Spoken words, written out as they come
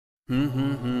الحمد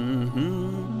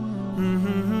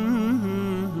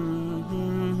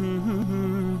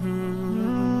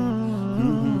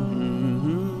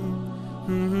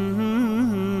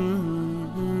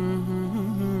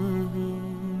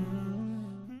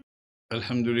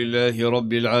لله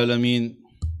رب العالمين.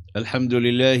 الحمد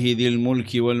لله ذي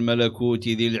الملك والملكوت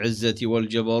ذي العزة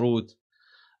والجبروت.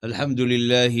 الحمد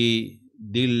لله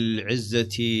ذي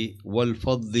العزة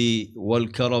والفضل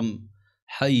والكرم،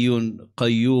 حي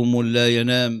قيوم لا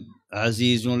ينام،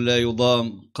 عزيز لا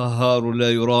يضام، قهار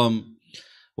لا يرام.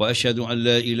 وأشهد أن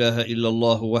لا إله إلا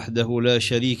الله وحده لا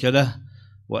شريك له،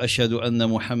 وأشهد أن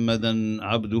محمدا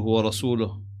عبده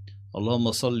ورسوله.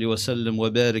 اللهم صل وسلم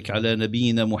وبارك على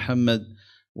نبينا محمد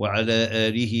وعلى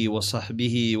آله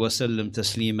وصحبه وسلم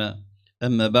تسليما.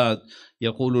 أما بعد،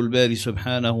 يقول الباري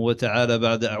سبحانه وتعالى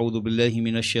بعد أعوذ بالله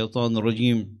من الشيطان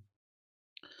الرجيم: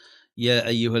 يا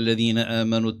أيها الذين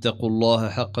آمنوا اتقوا الله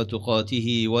حق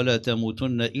تقاته ولا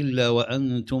تموتن إلا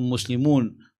وأنتم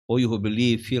مسلمون. O you who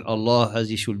believe, fear Allah as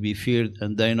He should be feared,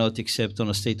 and die not except on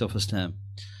a state of Islam.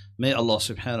 May Allah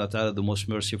subhanahu wa ta'ala, the most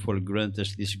merciful, grant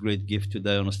us this great gift to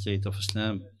die on a state of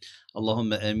Islam.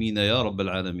 Allahumma ameen ya Rabbil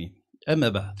Alameen. Amma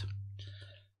ba'd.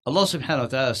 Allah subhanahu wa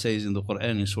ta'ala says in the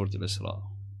Quran in Surah Al-Isra,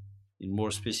 in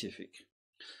more specific,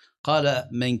 قال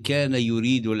من كان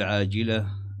يريد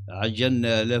العاجلة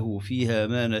عجلنا له فيها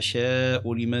ما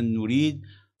نشاء لمن نريد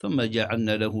ثم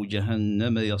جعلنا له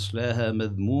جهنم يصلاها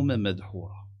مذموما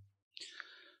مدحورا.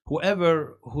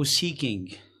 Whoever who's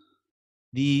seeking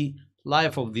the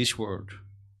life of this world,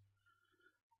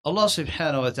 Allah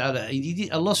subhanahu wa ta'ala,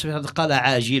 Allah subhanahu wa ta'ala قال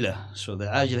عاجلة. So the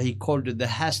عاجلة, He called it the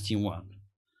hasty one,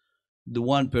 the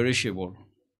one perishable,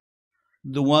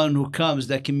 the one who comes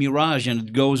like a mirage and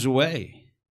it goes away,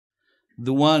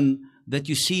 the one that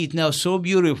you see it now so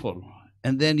beautiful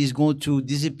and then is going to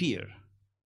disappear.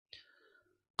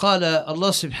 قال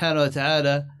Allah subhanahu wa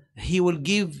ta'ala, He will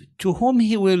give to whom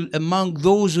He will among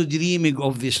those who dreaming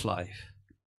of this life.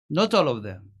 Not all of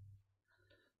them,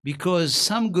 because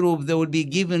some group they will be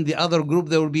given, the other group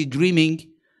they will be dreaming,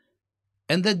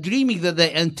 and that dreaming that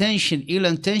the intention, ill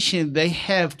intention they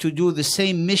have to do the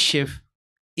same mischief,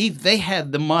 if they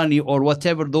had the money or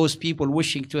whatever those people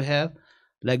wishing to have,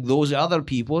 like those other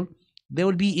people, they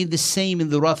will be in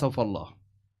the wrath of Allah.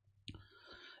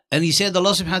 And He said,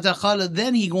 Allah subhanahu wa ta'ala,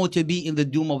 then He going to be in the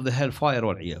doom of the hellfire.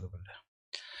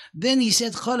 Then He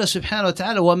said, قال سبحانه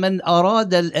وتعالى وَمَنْ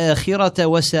أَرَادَ الْآخِرَةَ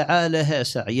وَسَعَى لَهَا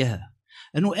سَعْيَهَا.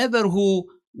 And whoever who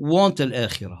want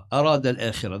الآخرة, أراد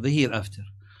الآخرة, the hereafter,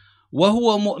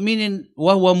 وهو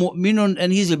مؤمن,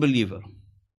 and he's a believer,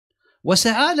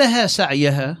 وسعى لها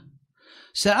سعيها,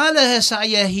 سعى لها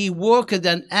سعيها, he worked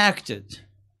and acted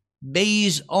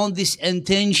based on this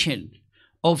intention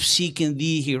of seeking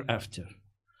the hereafter.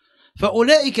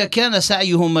 فأولئك كان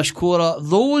سعيهم مشكورا.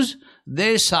 Those,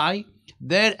 their sa'i,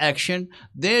 their action,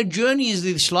 their journey in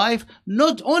this life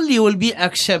not only will be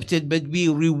accepted but be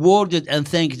rewarded and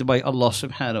thanked by Allah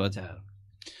subhanahu wa ta'ala.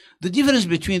 The difference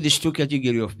between these two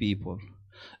categories of people: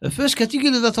 the first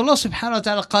category that Allah subhanahu wa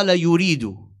ta'ala قال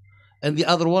يريد, and the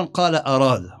other one قال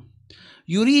أراد.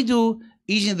 يريد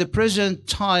is in the present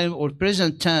time or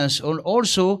present tense, or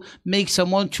also make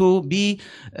someone to be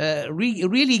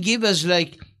really give us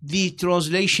like the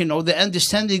translation or the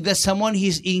understanding that someone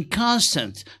is in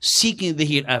constant seeking the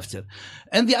hereafter.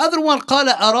 And the other one, قال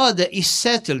أراد, is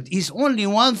settled, is only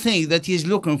one thing that he is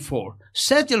looking for.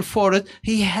 Settle for it,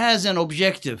 he has an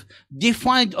objective,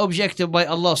 defined objective by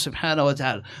Allah subhanahu wa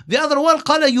ta'ala. The other one,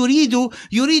 قال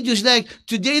يريد is like,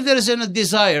 today there is a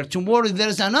desire, tomorrow there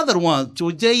is another one,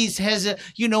 today it has a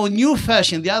new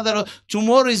fashion, the other,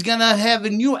 tomorrow is gonna have a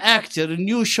new actor, a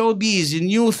new showbiz, a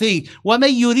new thing.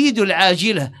 وَمَنْ يُرِيدُ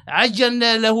الْعَاجِلَةَ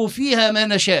عَجَّلْنَا لَهُ فِيهَا مَا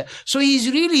نَشَاءُ. So he's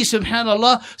really,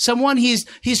 subhanallah, someone he's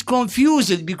confused,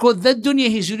 because that dunya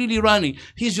he's really running.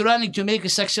 He's running to make a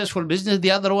successful business, the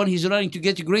other one he's running to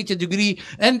get a greater degree,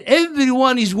 and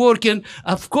everyone is working.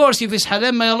 Of course, if it's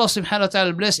halal, may Allah subhanahu wa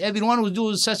ta'ala bless everyone who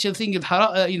do such a thing in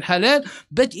halal,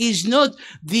 but is not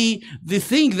the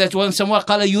thing that when someone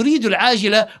قال يريد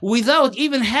العاجلة without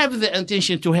even have the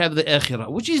intention to have the akhirah,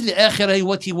 which is the akhirah,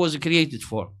 what he was created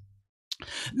for.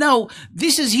 Now,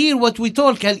 this is here what we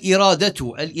talk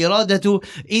al-iradatu. Al-iradatu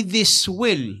is this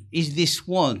will, is this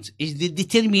want, is the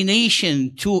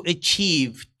determination to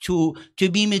achieve, to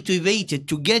be motivated,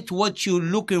 to get what you're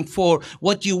looking for,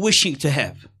 what you're wishing to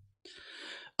have.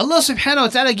 Allah subhanahu wa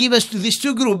ta'ala gave us to these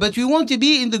two groups, but we want to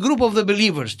be in the group of the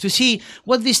believers to see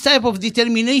what this type of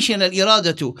determination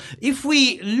al-iradatu. If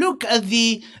we look at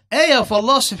the ayah of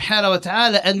Allah subhanahu wa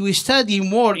ta'ala and we study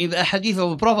more in the hadith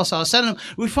of the Prophet sallallahu alaihi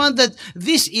wasallam, we find that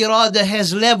this irada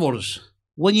has levels.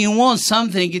 When you want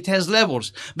something, it has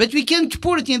levels. But we can't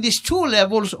put it in these two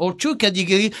levels or two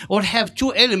categories or have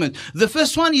two elements. The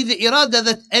first one is the irada,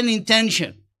 that an intention.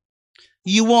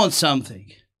 You want something.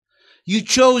 You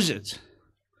chose it.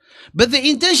 But the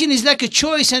intention is like a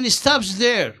choice and it stops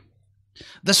there.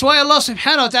 That's why Allah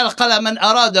subhanahu wa ta'ala قال من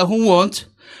أراد, who want,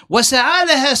 وَسَعَى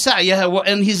لَهَا سَعْيَهَا,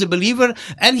 and he's a believer,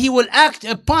 and he will act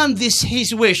upon this,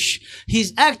 his wish.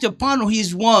 He's act upon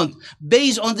his want,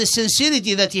 based on the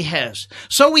sincerity that he has.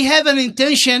 So we have an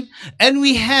intention, and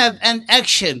we have an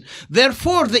action.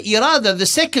 Therefore, the irada, the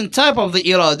second type of the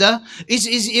irada, is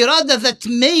irada that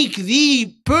make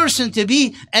the person to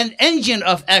be an engine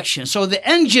of action. So the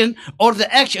engine or the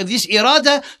action, this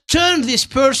irada, turn this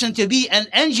person to be an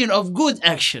engine of good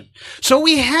action. So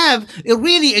we have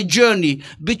really a journey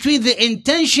between the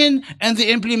intention and the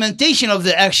implementation of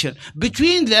the action.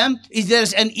 Between them is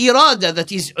there's an irada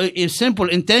that is a simple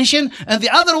intention, and the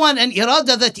other one an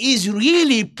irada that is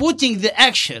really putting the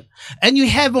action. And you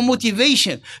have a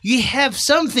motivation, you have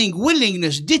something,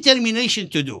 willingness, determination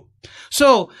to do.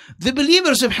 So the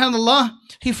believer, subhanallah,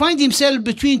 he finds himself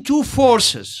between two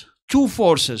forces.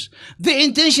 The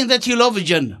intention that he loves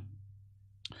Jannah.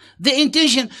 The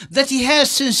intention that he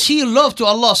has sincere love to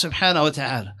Allah subhanahu wa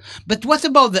ta'ala. But what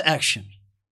about the action?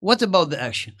 What about the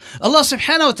action? Allah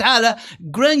subhanahu wa ta'ala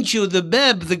grant you the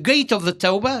gate of the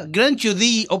tawbah, grant you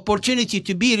the opportunity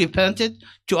to be repented,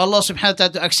 to Allah subhanahu wa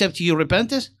ta'ala to accept your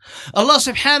repentance. Allah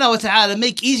subhanahu wa ta'ala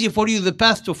make easy for you the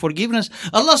path to forgiveness.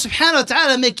 Allah subhanahu wa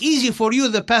ta'ala make easy for you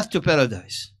the path to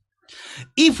paradise.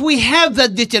 If we have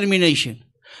that determination,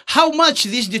 how much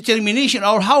this determination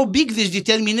or how big this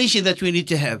determination that we need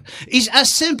to have is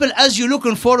as simple as you're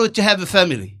looking forward to have a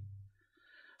family.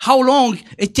 How long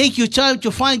it take you time to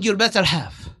find your better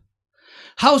half.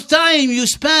 How time you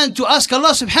spend to ask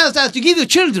Allah subhanahu wa ta'ala to give you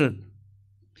children.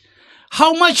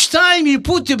 How much time you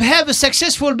put to have a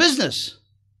successful business.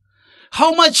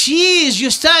 How much years you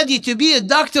study to be a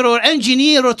doctor or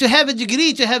engineer or to have a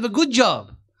degree, to have a good job.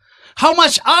 How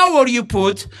much hour you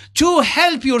put to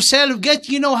help yourself get,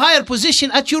 higher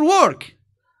position at your work.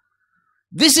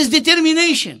 This is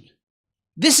determination.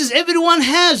 This is, everyone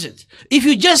has it. If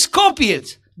you just copy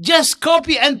it, just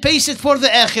copy and paste it for the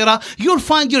akhirah, you'll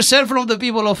find yourself from the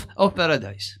people of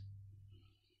paradise.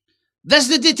 That's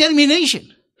the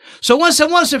determination. So when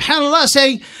someone, subhanAllah,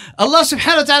 saying, Allah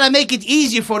subhanahu wa ta'ala make it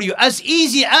easy for you, as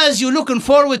easy as you're looking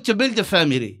forward to build a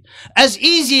family, as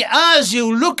easy as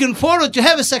you're looking forward to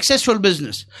have a successful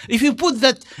business. If you put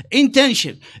that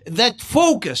intention, that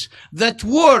focus, that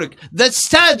work, that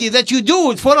study, that you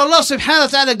do it for Allah subhanahu wa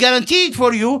ta'ala, guaranteed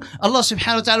for you, Allah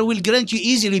subhanahu wa ta'ala will grant you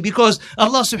easily, because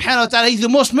Allah subhanahu wa ta'ala is the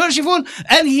most merciful,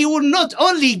 and He will not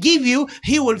only give you,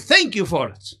 He will thank you for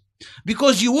it.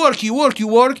 Because you work,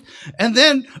 and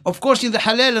then, of course, in the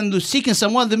halal and seeking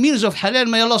someone, the means of halal,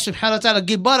 may Allah subhanahu wa ta'ala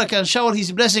give barakah and shower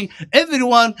His blessing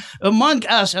everyone among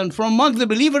us and from among the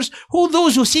believers,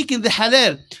 those who seek in the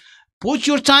halal. Put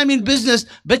your time in business,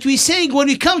 but we're saying when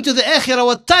you come to the akhirah,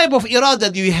 what type of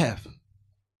irada do you have?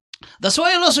 That's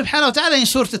why Allah subhanahu wa ta'ala in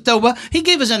Surah At-Tawbah, He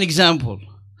gave us an example.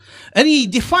 And He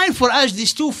defined for us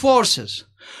these two forces.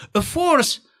 A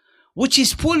force which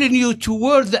is pulling you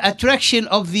toward the attraction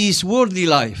of this worldly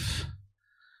life,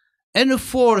 and a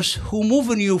force who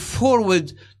moving you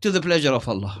forward to the pleasure of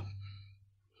Allah.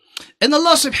 And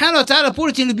Allah subhanahu wa ta'ala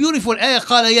put it in a beautiful ayah,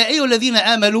 قال يا أيها الذين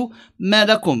آمنوا ما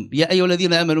لكم يا أيها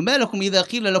الذين آمنوا ما لكم إذا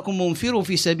قيل لكم انفروا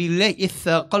في سبيل الله إذ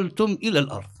ثاقلتم إلى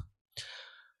الأرض.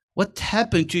 What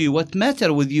happened to you? What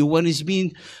matter with you when it's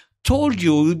been told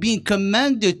you're being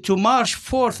commanded to march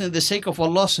forth in the sake of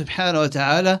Allah subhanahu wa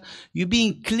ta'ala, you're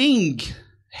being cling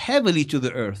heavily to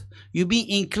the earth. You're being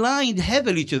inclined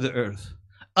heavily to the earth.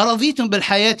 أَرَضِيتُمْ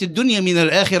بِالْحَيَاةِ الدُّنْيَا مِنَ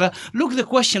الْآخِرَةِ. Look, the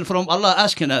question from Allah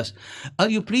asking us, are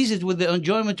you pleased with the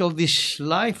enjoyment of this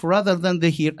life rather than the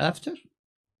hereafter?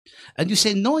 And you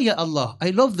say, no, Ya Allah,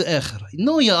 I love the akhirah.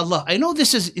 No, Ya Allah, I know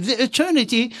this is, the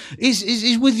eternity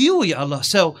is with you, Ya Allah.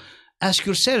 So ask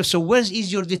yourself, so where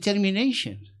is your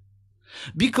determination?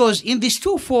 Because in these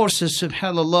two forces,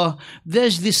 subhanAllah,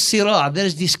 there's this sirah,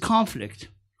 there's this conflict,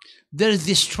 there's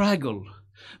this struggle.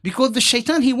 Because the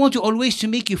shaitan, he wants always to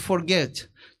make you forget,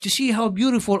 to see how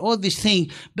beautiful all these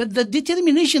things. But the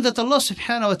determination that Allah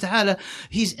subhanahu wa ta'ala,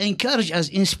 He's encouraged us,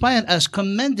 inspired us,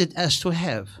 commanded us to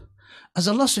have. As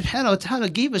Allah subhanahu wa ta'ala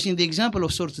gave us in the example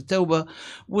of Surah At-Tawbah,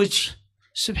 which,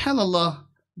 subhanAllah,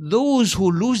 those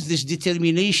who lose this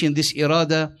determination, this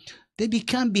irada, they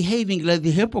become behaving like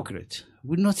the hypocrite.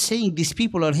 We're not saying these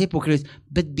people are hypocrites,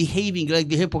 but behaving like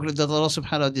the hypocrite that Allah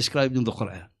subhanahu wa ta'ala described in the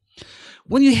Quran.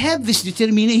 When you have this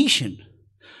determination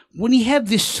when you have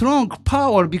this strong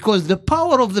power, because the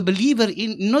power of the believer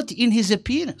not in his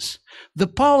appearance, the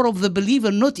power of the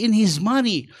believer not in his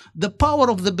money, the power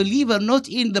of the believer not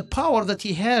in the power that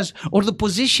he has or the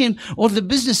position or the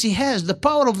business he has, the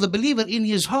power of the believer in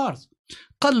his heart.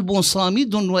 قلب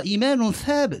صامد وإيمان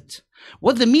ثابت.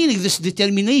 What the meaning? This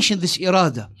determination, this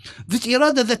irada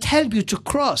that help you to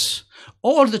cross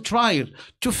all the trial,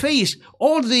 to face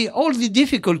all the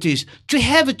difficulties, to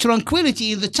have a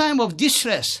tranquility in the time of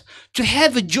distress, to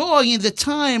have a joy in the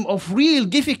time of real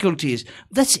difficulties.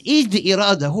 That is the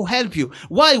irada who help you.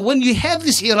 Why? When you have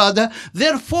this irada,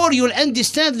 therefore you'll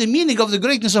understand the meaning of the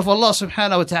greatness of Allah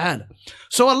subhanahu wa ta'ala.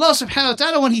 So Allah subhanahu wa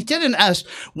ta'ala, when He telling us,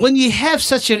 when you have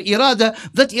such an irada,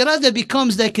 that irada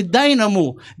becomes like a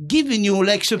dynamo, giving you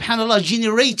like subhanallah,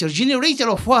 generator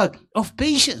of what? Of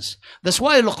patience. That's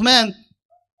why Luqman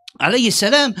alayhi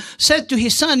salam said to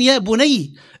his son, Ya bunay,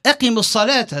 aqim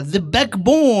as-salata. The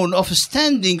backbone of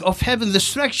standing, of having the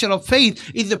structure of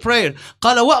faith is the prayer.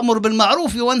 قال وأمر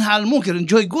بالمعروف وانهى عن المنكر.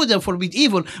 Enjoy good and forbid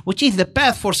evil, which is the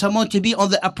path for someone to be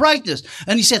on the uprightness.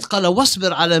 And he said, قال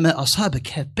واصبر على ما أصابك.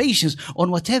 Have patience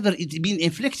on whatever is being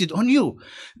inflicted on you.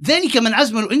 ذلك من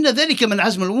عزم إن ذلك من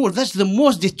عزم الأمور. That's the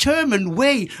most determined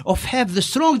way of have the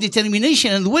strong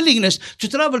determination and willingness to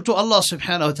travel to Allah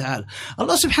subhanahu wa ta'ala.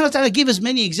 Allah subhanahu wa ta'ala gave us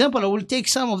many examples. I will take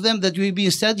some of them that we've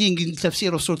been studying in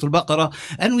tafsir of Surah Al-Baqarah.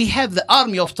 And we have the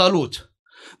army of Talut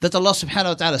that Allah subhanahu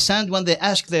wa ta'ala sent when they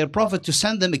asked their prophet to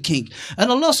send them a king.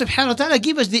 And Allah subhanahu wa ta'ala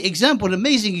give us the example,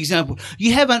 amazing example.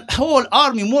 You have a whole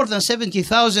army, more than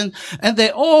 70,000, and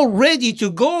they're all ready to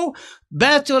go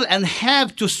battle and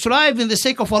have to strive in the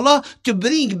sake of Allah to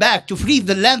bring back, to free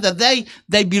the land that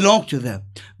they belong to them.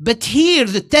 But here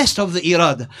the test of the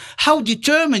irada, how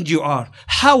determined you are,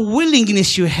 how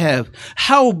willingness you have,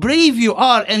 how brave you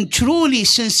are and truly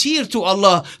sincere to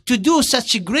Allah to do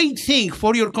such a great thing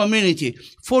for your community,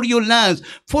 for your land,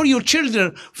 for your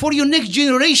children, for your next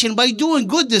generation by doing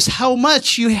goodness, how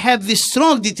much you have this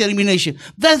strong determination.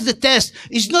 That's the test.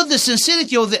 It's not the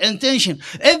sincerity of the intention.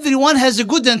 Everyone has a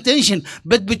good intention,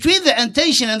 but between the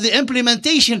intention and the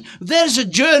implementation, there's a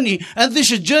journey, and this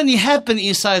journey happens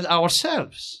inside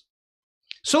ourselves.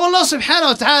 So Allah subhanahu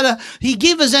wa ta'ala, He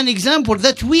gave us an example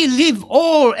that we live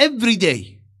every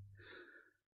day.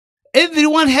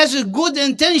 Everyone has a good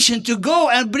intention to go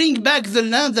and bring back the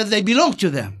land that they belong to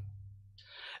them.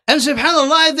 And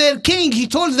subhanallah, their king, he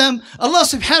told them, Allah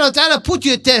subhanahu wa ta'ala put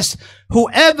you a test.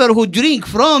 Whoever who drink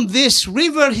from this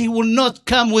river, he will not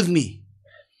come with me.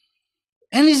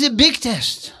 And it's a big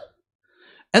test.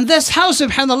 And that's how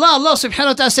subhanallah, Allah subhanahu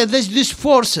wa ta'ala said, there's these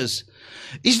forces.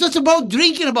 It's not about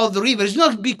drinking about the river. It's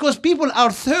not because people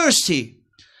are thirsty.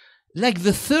 Like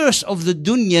the thirst of the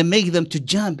dunya make them to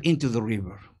jump into the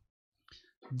river.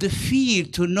 The fear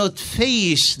to not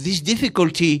face this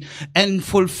difficulty and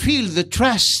fulfill the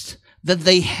trust that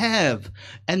they have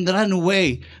and run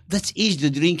away. That is the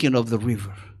drinking of the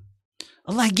river.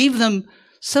 Allah gave them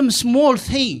some small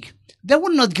thing. They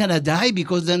were not going to die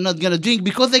because they're not going to drink,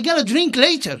 because they're going to drink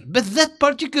later. But that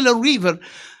particular river,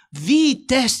 the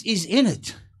test is in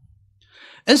it.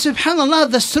 And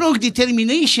subhanallah, the strong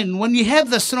determination, when you have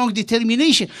the strong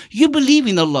determination, you believe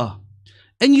in Allah.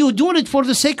 And you're doing it for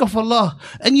the sake of Allah.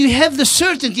 And you have the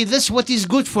certainty that's what is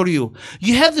good for you.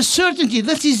 You have the certainty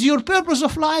that is your purpose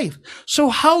of life. So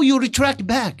how you retract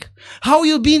back? How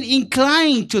you been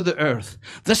inclined to the earth?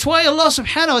 That's why Allah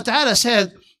subhanahu wa ta'ala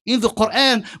said in the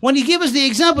Quran, when He gave us the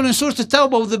example in Surah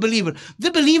At-Tawbah of the believer,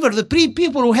 the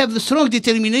people who have the strong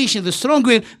determination, the strong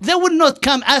will, they will not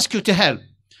come ask you to help.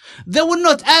 They will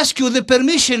not ask you the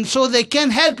permission so they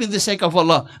can help in the sake of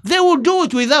Allah. They will do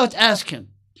it without asking.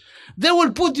 They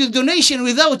will put the donation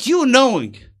without you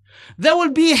knowing. They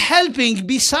will be helping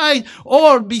behind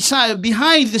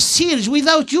the scenes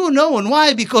without you knowing.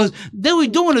 Why? Because they were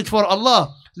doing it for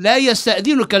Allah. لا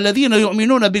يستأذنك الذين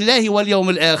يؤمنون بالله واليوم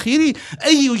الآخر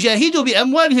أن يجاهدوا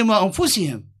بأموالهم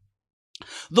وأنفسهم.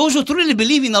 Those who truly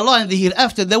believe in Allah and the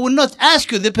hereafter, they will not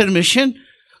ask you the permission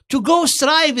to go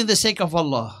strive in the sake of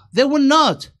Allah. They will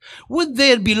not. With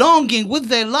their belonging, with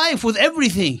their life, with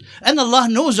everything. And Allah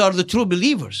knows are the true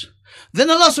believers. Then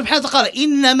Allah subhanahu wa ta'ala,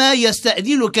 إِنَّمَا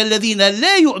يَسْتَأْذِنُكَ الَّذِينَ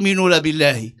لَا يُؤْمِنُونَ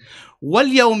بِاللَّهِ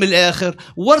وَالْيَوْمِ الْآخِرِ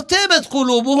وَارْتَابَتْ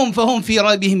قُلُوبُهُمْ فَهُمْ فِي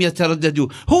رَيْبِهِمْ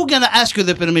يَتَرَدَّدُونَ. Who gonna ask you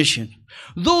the permission?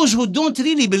 Those who don't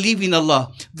really believe in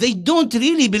Allah. They don't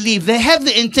really believe. They have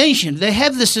the intention. They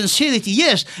have the sincerity.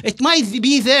 Yes, it might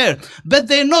be there, but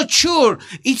they're not sure.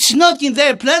 It's not in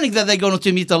their planning that they're going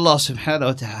to meet Allah subhanahu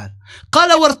wa ta'ala. قَالَ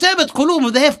وَارْتَابَتْ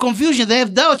قُلُوبُهُمْ. They have confusion. They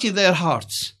have doubt in their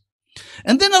hearts.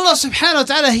 And then Allah subhanahu wa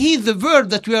ta'ala, the verb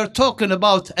that we are talking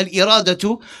about,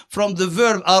 al-iradatu, from the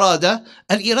verb arada.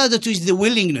 Al-iradatu is the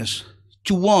willingness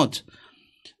to want.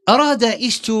 Arada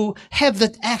is to have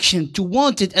that action, to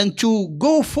want it and to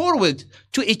go forward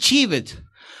to achieve it.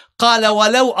 قال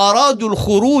ولو أرادوا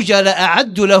الخروج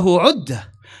لأعدوا له عدة.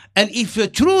 And if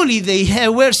truly they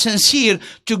were sincere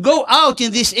to go out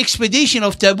in this expedition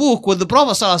of Tabuk with the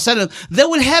Prophet ﷺ, they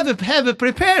will have it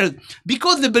prepared.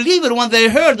 Because the believer, when they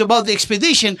heard about the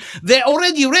expedition, they're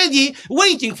already ready,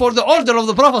 waiting for the order of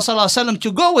the Prophet ﷺ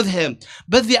to go with him.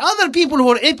 But the other people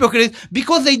who are hypocrites,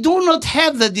 because they do not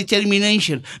have the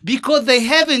determination, because they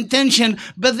have intention,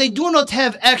 but they do not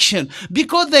have action,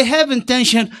 because they have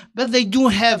intention, but they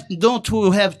don't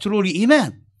have truly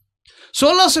Iman. So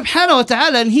Allah subhanahu wa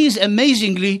ta'ala, and He is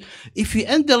amazingly, if you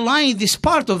underline this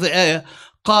part of the ayah,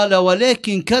 قَالَ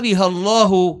وَلَكِنْ كَرِهَ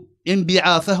اللَّهُ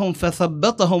انبعاثهم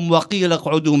فثبتهم وقيل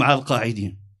اقعدوا مع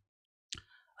القاعدين.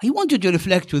 I want you to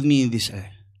reflect with me in this ayah.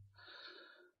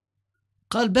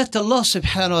 قال but Allah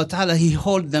subhanahu wa ta'ala, He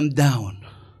hold them down.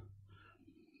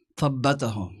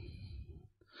 ثبتهم.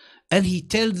 And He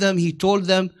told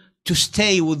them to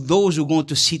stay with those who are going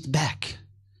to sit back.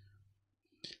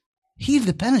 Here's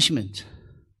the punishment.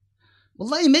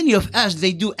 Wallahi, many of us,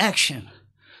 they do action.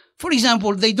 For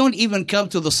example, they don't even come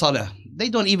to the salah. They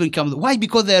don't even come. Why?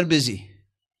 Because they are busy.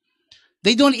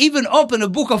 They don't even open a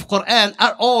book of Quran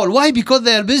at all. Why? Because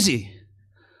they are busy.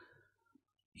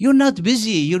 You're not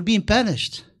busy. You're being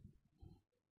punished.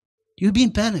 You're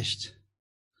being punished.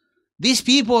 These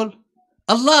people,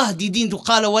 Allah didn't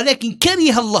قال ولكن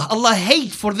كره Allah. Allah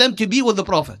hate for them to be with the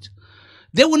Prophet.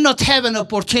 They will not have an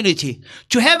opportunity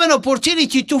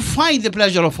to find the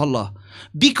pleasure of Allah.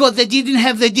 Because they didn't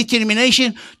have the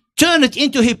determination, turn it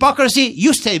into hypocrisy,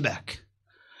 you stay back.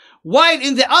 While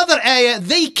in the other ayah,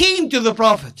 they came to the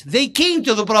Prophet.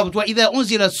 وَإِذَا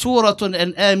أُنزِلَتْ سُورَةٌ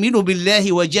أَنْ آمِنُوا بِاللَّهِ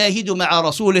وَجَاهِدُوا مَعَ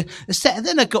رَسُولِهِ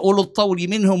اسْتَأْذَنَكَ أُولُو الطَّوْلِ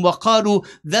مِنْهُمْ وَقَالُوا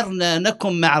ذَرْنَا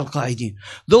نَكُمْ مَعَ الْقَاعِدِينَ.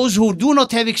 Those who do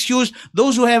not have excuse,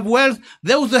 those who have wealth,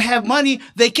 those who have money,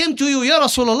 they came to you, Ya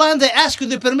Rasulullah, and they ask you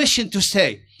the permission to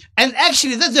stay. And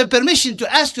actually, that's the permission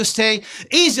to ask to stay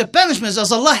is a punishment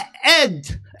as Allah add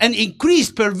and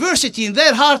increase perversity in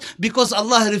their heart because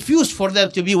Allah refused for them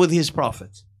to be with His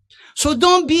Prophet. So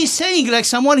don't be saying like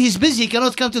someone, he's busy,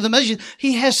 cannot come to the masjid.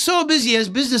 He has so busy, he has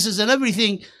businesses and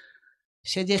everything. He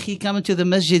said, Yakhi, coming to the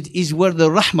masjid is where the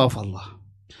rahmah of Allah.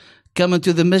 Coming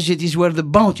to the masjid is where the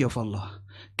bounty of Allah.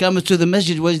 Coming to the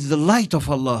masjid was the light of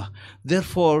Allah.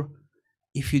 Therefore,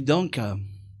 if you don't come,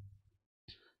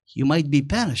 you might be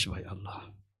punished by Allah.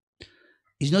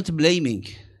 He's not blaming,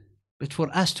 but for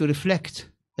us to reflect.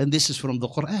 And this is from the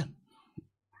Quran.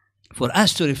 For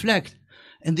us to reflect.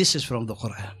 And this is from the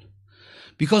Quran.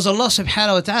 Because Allah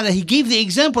subhanahu wa ta'ala, He gave the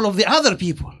example of the other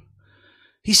people.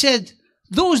 He said,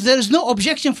 those, there is no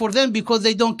objection for them because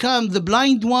they don't come, the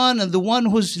blind one and the one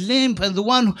who's limp and the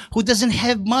one who doesn't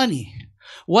have money.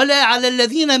 وَلَا عَلَى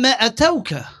الَّذِينَ مَا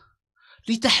أَتَوْكَ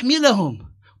لِتَحْمِلَهُمْ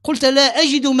قُلْتَ لَا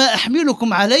أَجِدُ مَا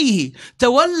أَحْمِلُكُمْ عَلَيْهِ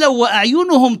تَوَلَّوْا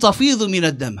وَأَعْيُنُهُمْ تَفِيضُ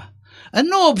مِنَ الدَّمَ. And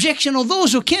no objection of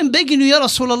those who came begging you, Ya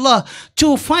Rasulullah,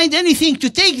 to find anything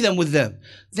to take them with them.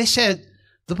 They said,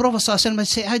 the Prophet ﷺ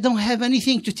said, I don't have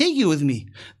anything to take you with me.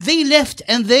 They left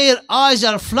and their eyes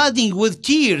are flooding with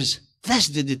tears. That's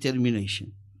the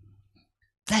determination.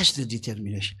 That's the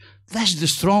determination. That's the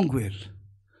strong will.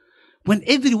 When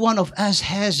every one of us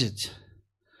has it,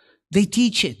 they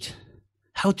teach it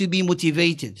how to be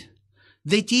motivated.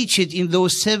 They teach it in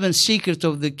those 7 secrets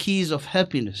of the keys of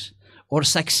happiness or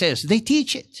success. They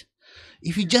teach it.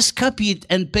 If you just copy it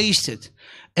and paste it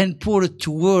and pour it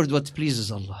toward what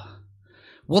pleases Allah.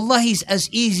 Wallahi, it's as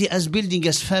easy as building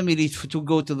a family to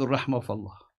go to the rahmah of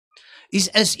Allah. It's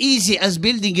as easy as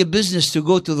building a business to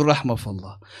go to the rahmah of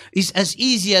Allah. It's as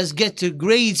easy as get to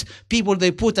grades. People,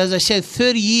 they put, as I said,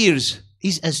 30 years.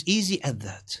 It's as easy as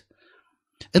that.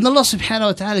 And Allah subhanahu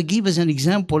wa ta'ala gave us an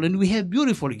example, and we have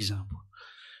beautiful example.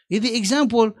 It's the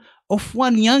example of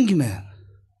one young man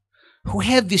who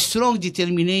had this strong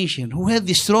determination, who had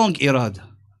this strong irada.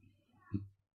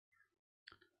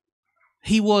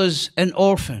 He was an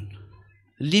orphan,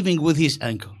 living with his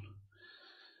uncle.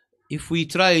 If we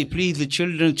try, please, the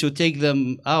children to take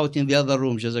them out in the other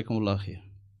room, Jazakumullah khair.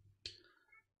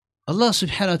 Allah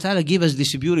subhanahu wa ta'ala gave us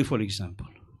this beautiful example.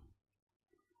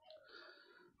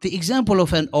 The example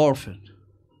of an orphan.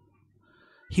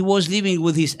 He was living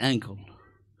with his uncle.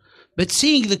 But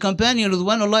seeing the companion of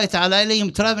Ridwanullah ta'ala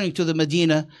alayhim traveling to the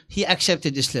Medina, he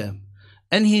accepted Islam.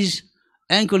 And his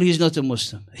uncle, he is not a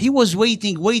Muslim. He was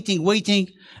waiting.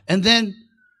 And then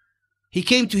he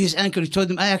came to his uncle. He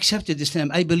told him, I accepted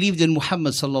Islam. I believed in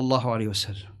Muhammad sallallahu alayhi wa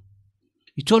sallam.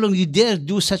 He told him, you dare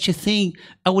do such a thing,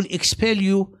 I will expel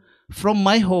you from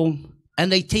my home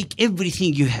and I take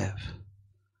everything you have.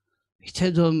 He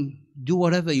told him, do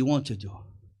whatever you want to do.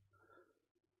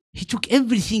 He took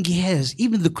everything he has,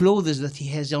 even the clothes that he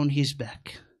has on his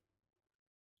back.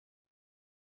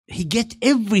 He get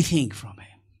everything from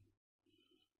him.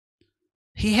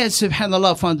 He had,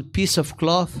 subhanAllah, found a piece of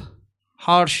cloth,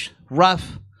 harsh,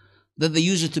 rough, that they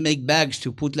use it to make bags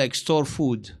to put like store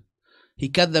food. He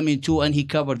cut them in two and he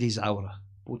covered his awrah.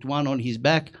 Put one on his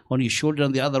back, on his shoulder,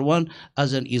 and the other one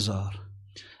as an izar.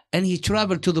 And he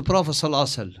traveled to the Prophet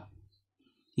ﷺ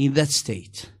in that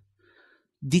state.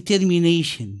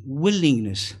 Determination,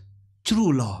 willingness,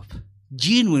 true love,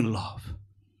 genuine love.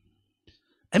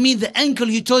 I mean, the uncle,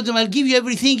 he told him, I'll give you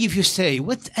everything if you stay.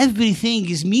 What everything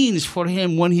means for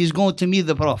him when he's going to meet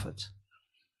the Prophet.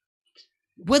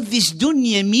 What this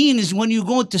dunya means when you're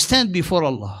going to stand before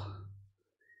Allah.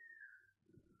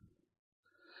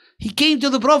 He came to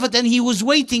the Prophet and he was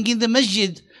waiting in the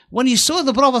masjid. When he saw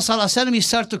the Prophet ﷺ, he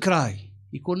started to cry.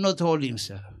 He could not hold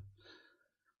himself.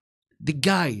 The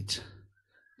guide,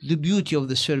 the beauty of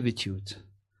the servitude,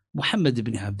 Muhammad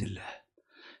ibn Abdullah.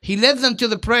 He led them to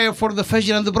the prayer for the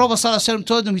Fajr, and the Prophet ﷺ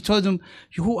told him,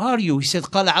 who are you? He said,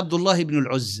 قال Abdullah ibn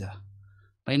al-Uzza.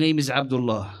 My name is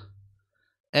Abdullah.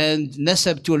 And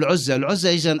nasab to al-Uzza. Al-Uzza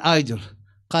is an idol.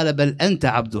 قال بل أنت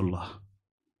Abdullah.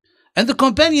 And the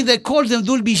companion, they called them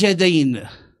Dhul Bijadain.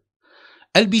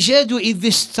 Al-Bijadu is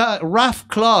this rough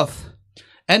cloth.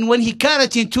 And when he cut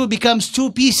it in two, it becomes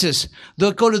two pieces.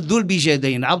 They call it Dhul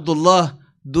Bijadain. Abdullah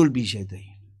Dhul Bijadain.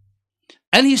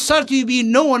 And he started to be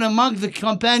known among the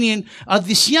companion as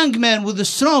this young man with a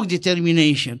strong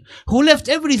determination who left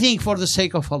everything for the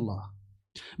sake of Allah.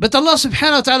 But Allah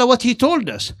subhanahu wa ta'ala, what He told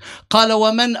us, قال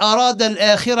وَمَنْ أَرَادَ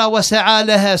الْآخِرَةَ وَسَعَى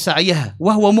لَهَا سَعْيَهَا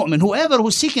وَهُوَ مُؤْمِنٌ. Whoever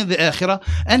who's seeking the akhirah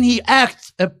and he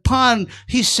acts upon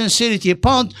his sincerity,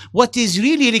 upon what is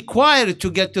really required to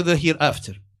get to the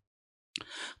hereafter.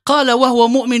 قال وهو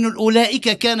مؤمن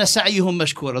أولئك كان سعيهم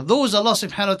مشكورا. Those Allah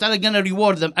subhanahu wa ta'ala gonna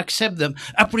reward them, accept them,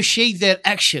 appreciate their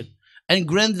action, and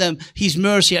grant them His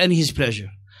mercy and His pleasure.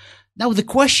 Now the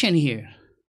question here,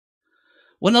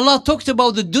 when Allah talked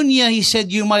about the dunya, He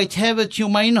said you might have it, you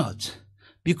might not,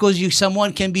 because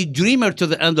someone can be dreamer to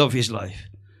the end of his life.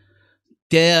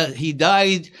 There he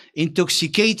died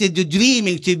intoxicated,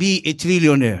 dreaming to be a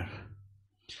trillionaire.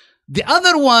 The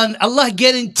other one, Allah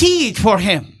guaranteed for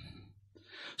him.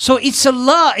 So it's a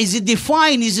law, is it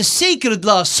defined, is a sacred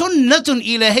law, sunnatun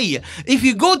ilahiyya. If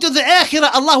you go to the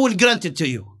akhirah, Allah will grant it to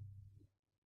you.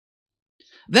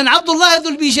 Then Abdullah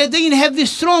ibn Bijadain had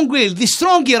this strong will, this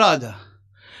strong irada.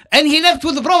 And he left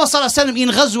with the Prophet ﷺ in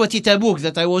Ghazwat Tabuk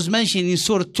that I was mentioning in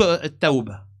Surah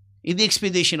Tawbah, in the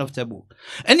expedition of Tabuk.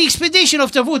 And the expedition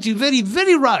of Tabuk is very,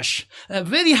 very rush, a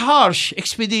very harsh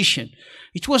expedition.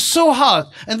 It was so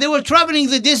hot, and they were traveling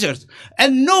the desert,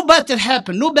 and no battle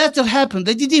happened. No battle happened.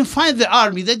 They didn't find the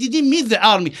army. They didn't meet the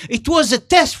army. It was a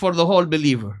test for the whole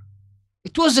believer.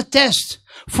 It was a test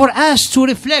for us to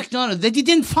reflect on it. They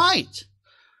didn't fight.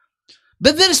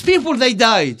 But there's people, they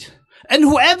died. And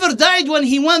whoever died when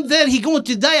he went there, he going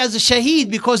to die as a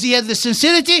shaheed because he had the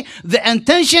sincerity, the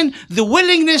intention, the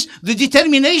willingness, the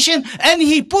determination, and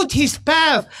he put his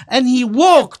path and he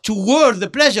walked toward the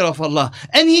pleasure of Allah.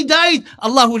 And he died,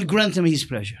 Allah will grant him His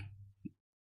pleasure.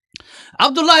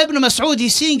 Abdullah ibn Mas'ud,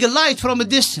 he's seeing a light from a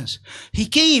distance. He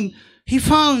came, he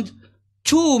found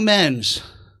two men,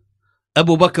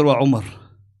 Abu Bakr wa Umar,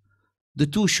 the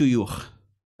two shuyukh,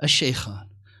 al-shaykhan.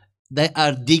 They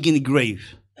are digging a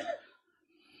grave.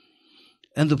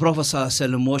 And the Prophet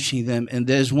ﷺ watching them, and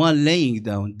there's one laying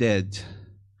down dead,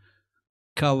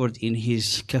 covered in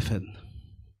his coffin.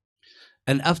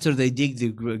 And after they dig the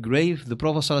grave, the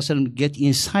Prophet ﷺ get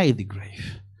inside the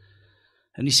grave.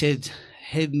 And he said,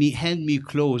 hand me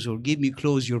clothes, or give me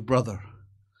clothes, your brother.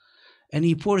 And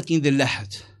he poured in the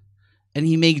lahad. And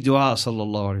he made dua,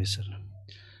 sallallahu alayhi wa sallam.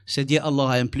 Said, Ya Allah,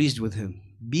 I am pleased with him.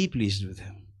 Be pleased with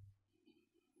him.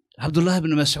 Abdullah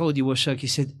ibn Mas'ud, he was shocked. He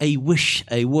said, I wish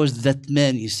I was that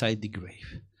man inside the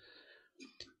grave.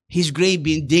 His grave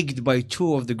being digged by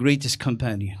two of the greatest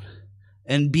companions.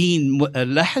 And being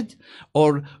lahad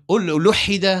or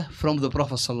luhida from the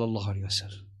Prophet sallallahu alaihi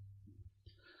wasallam.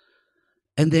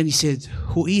 And then he said,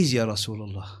 who is Ya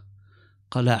Rasulullah?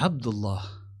 Qala Abdullah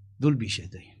Dhul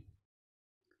Bijadain.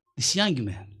 This young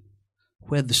man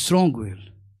who had the strong will,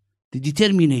 the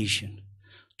determination,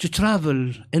 to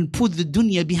travel and put the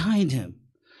dunya behind him.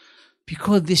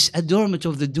 Because this adornment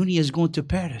of the dunya is going to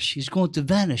perish. It's going to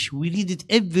vanish. We read it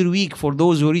every week for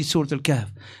those who read Surah Al-Kahf.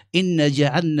 إِنَّا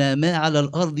جَعَلْنَا مَا عَلَى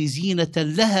الْأَرْضِ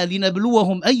زِينَةً لَهَا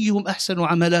لِنَبْلُوَهُمْ أَيُّهُمْ أَحْسَنُ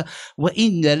عَمَلًا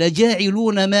وَإِنَّا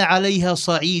لَجَاعِلُونَ مَا عَلَيْهَا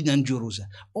صَعِيدًا جُرُزًا.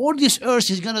 All this earth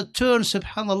is going to turn,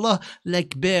 subhanallah,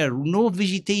 like bare. No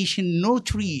vegetation, no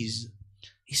trees.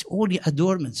 It's only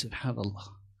adornment, subhanAllah.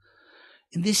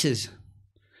 And this is,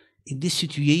 in this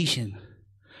situation,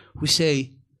 we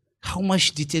say, how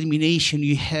much determination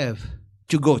you have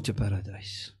to go to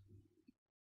paradise.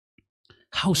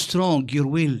 How strong your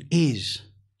will is.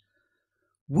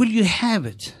 Will you have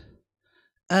it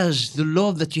as the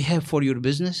love that you have for your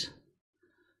business,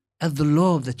 as the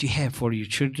love that you have for your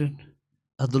children,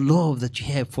 as the love that you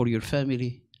have for your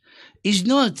family? Is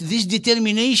not this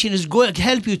determination is going to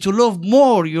help you to love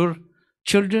more your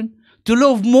children, to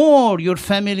love more your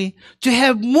family, to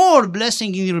have more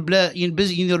blessing in your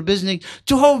business,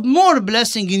 to have more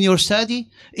blessing in your study?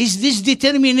 Is this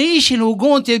determination who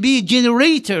going to be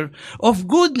generator of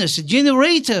goodness,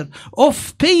 generator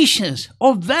of patience,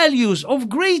 of values, of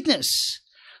greatness?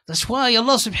 That's why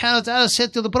Allah subhanahu wa ta'ala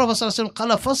said to the Prophet sallallahu alaihi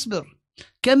wasallam, قَالَ فَاصْبِرْ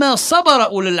كَمَا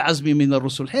صَبَرَ أُولِي الْعَزْمِ مِنَ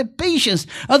الرُّسُلِ. Have patience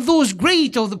as those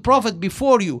great of the Prophet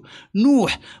before you, Nuh,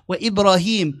 wa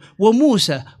Ibrahim, wa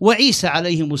Musa, wa Isa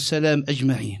alayhim as-salam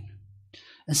ajma'in.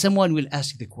 And someone will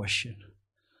ask the question,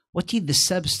 what is the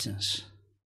substance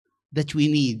that we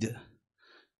need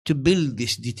to build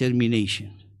this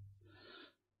determination?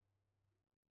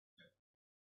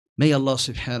 May Allah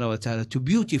subhanahu wa ta'ala to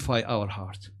beautify our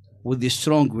heart with this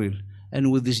strong will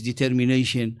and with this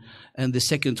determination. And the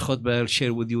second khutbah I'll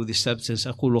share with you the substance.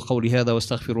 أقول قولي هذا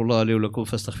واستغفر الله لي ولكم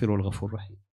فاستغفروه الغفور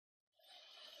الرحيم.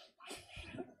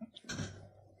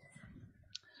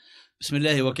 بسم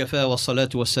الله وكفى والصلاة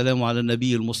والسلام على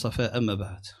النبي المصطفى أما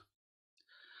بعد.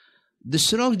 The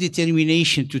strong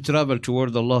determination to travel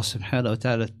toward Allah subhanahu wa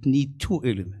ta'ala need two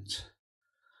elements.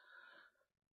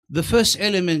 The first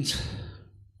element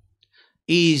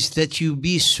is that you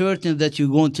be certain that you're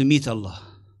going to meet Allah.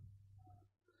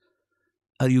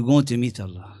 Are you going to meet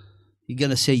Allah? You're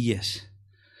going to say yes.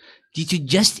 Did you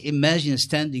just imagine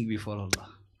standing before Allah?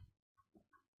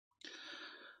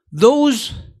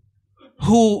 Those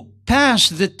who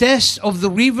passed the test of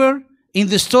the river in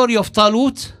the story of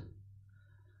Talut,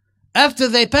 after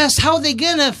they passed, how they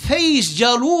going to face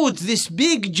Jalut, this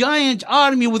big giant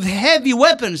army with heavy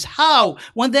weapons? How?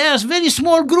 When they are a very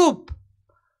small group.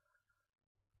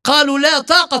 قالوا لا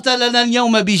طاقة لنا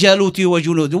اليوم بجالوت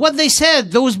وجنود. What they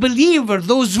said, those believers,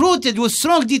 those rooted with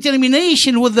strong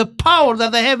determination, with the power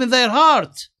that they have in their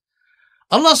heart.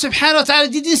 Allah subhanahu wa ta'ala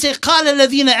didn't say قال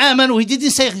الذين آمنوا. He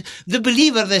didn't say the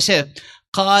believer. They said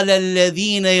قال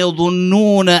الذين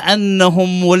يظنون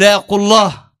أنهم ملاقوا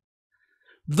الله.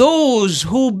 Those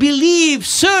who believe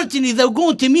certainly they're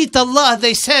going to meet Allah.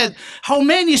 They said how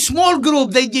many small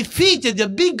group they defeated a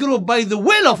big group by the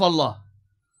will of Allah.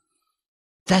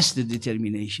 That's the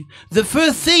determination. The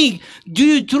first thing, do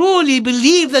you truly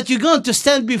believe that you're going to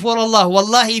stand before Allah?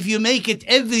 Wallahi, if you make it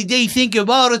every day, think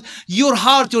about it, your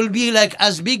heart will be like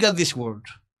as big as this world.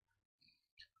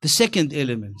 The second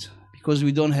element, because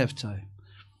we don't have time,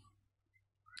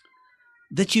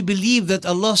 that you believe that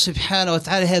Allah subhanahu wa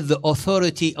ta'ala has the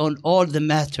authority on all the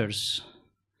matters.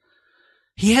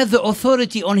 He has the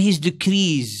authority on His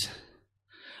decrees.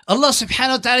 Allah subhanahu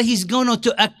wa ta'ala, He's going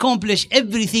to accomplish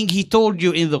everything He told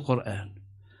you in the Quran.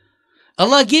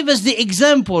 Allah gave us the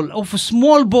example of a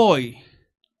small boy,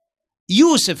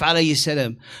 Yusuf alayhi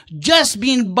salam, just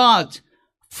being bought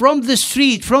from the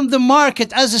street, from the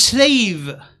market as a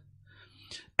slave.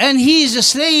 And he is a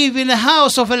slave in the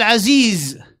house of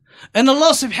Al-Aziz. And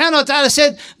Allah subhanahu wa ta'ala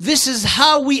said, this is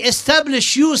how we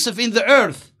established Yusuf in the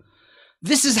earth.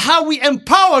 This is how we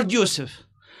empowered Yusuf.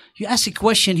 You ask a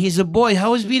question, he's a boy,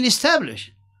 how is being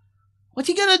established? What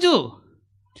are you going to do?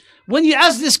 When you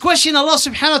ask this question, Allah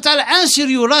subhanahu wa ta'ala answer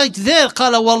you right there.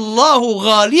 قَالَ وَاللَّهُ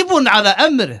غَالِبٌ عَلَى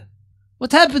أَمْرِهِ.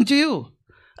 What happened to you?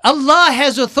 Allah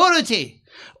has authority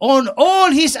on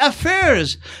all His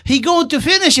affairs. He going to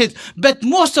finish it. But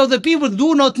most of the people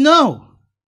do not know.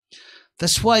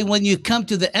 That's why when you come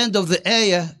to the end of the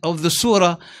ayah of the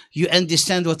surah, you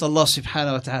understand what Allah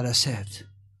subhanahu wa ta'ala said.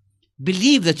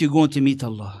 Believe that you're going to meet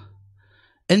Allah.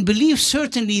 And believe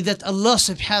certainly that Allah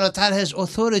subhanahu wa ta'ala has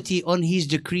authority on His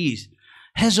decrees,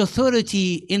 has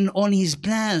authority on His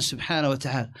plans subhanahu wa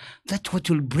ta'ala. That's what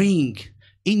will bring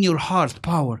in your heart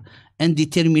power and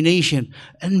determination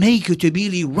and make you to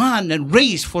really run and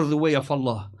race for the way of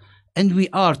Allah. And we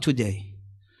are today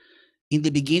in the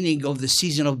beginning of the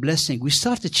season of blessing. We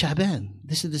started Sha'ban.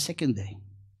 This is the second day.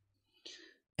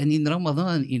 And in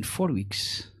Ramadan in 4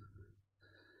 weeks.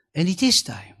 And it is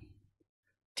time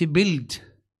to build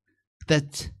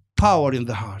that power in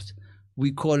the heart.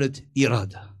 We call it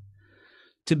irada.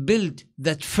 To build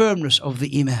that firmness of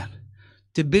the iman.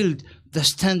 To build the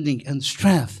standing and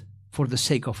strength for the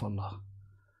sake of Allah.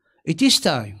 It is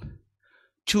time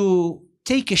to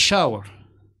take a shower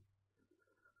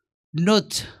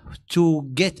not to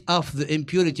get off the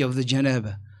impurity of the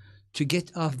janaba, to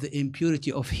get off the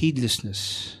impurity of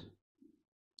heedlessness,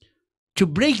 to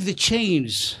break the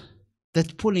chains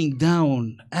that pulling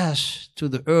down us to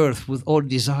the earth with all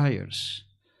desires,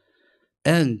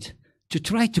 and to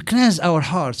try to cleanse our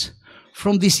hearts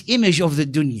from this image of the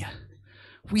dunya.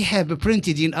 We have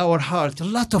printed in our heart a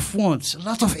lot of wants, a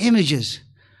lot of images.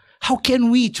 How can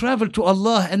we travel to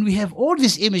Allah and we have all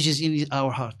these images in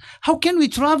our heart? How can we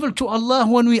travel to Allah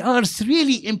when we are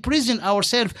really imprisoned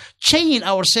ourselves, chain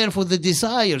ourselves with the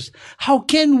desires? How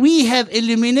can we have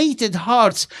eliminated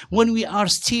hearts when we are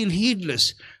still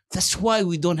heedless? That's why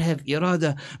we don't have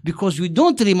irada, because we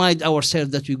don't remind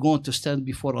ourselves that we're going to stand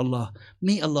before Allah.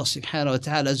 May Allah subhanahu wa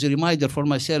ta'ala, as a reminder for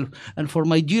myself and for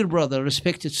my dear brother,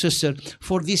 respected sister,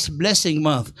 for this blessing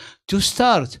month, to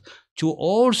start to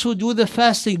also do the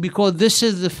fasting, because this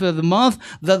is the month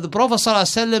that the Prophet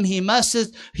ﷺ,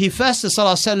 he fasted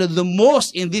ﷺ the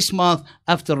most in this month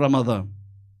after Ramadan.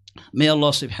 May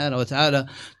Allah subhanahu wa ta'ala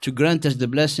to grant us the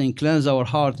blessing, cleanse our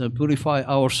heart and purify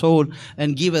our soul,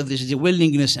 and give us this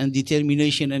willingness and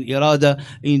determination and irada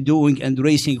in doing and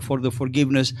racing for the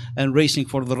forgiveness and racing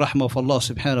for the rahmah of Allah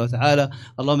subhanahu wa ta'ala.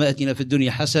 Allahumma atina fi dunya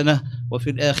hasana wa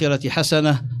fil akhirati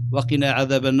hasana wa qina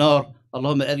adhab an-nar.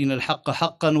 اللهم أرنا الحق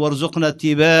حقا وارزقنا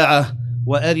اتباعه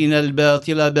وأرنا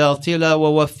الباطل باطلا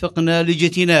ووفقنا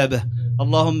لاجتنابه.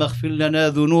 اللهم اغفر لنا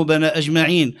ذنوبنا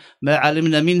أجمعين، ما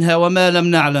علمنا منها وما لم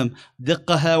نعلم،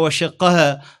 دقها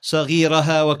وشقها،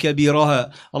 صغيرها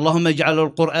وكبيرها. اللهم اجعل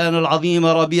القرآن العظيم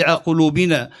ربيع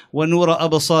قلوبنا ونور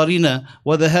أبصارنا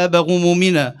وذهاب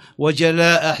غمومنا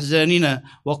وجلاء أحزاننا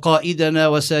وقائدنا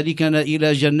وسالكنا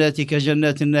إلى جناتك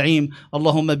جنات النعيم.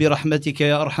 اللهم برحمتك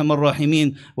يا أرحم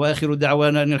الراحمين. وآخر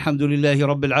دعوانا أن الحمد لله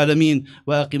رب العالمين.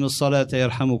 وأقم الصلاة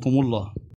يرحمكم الله.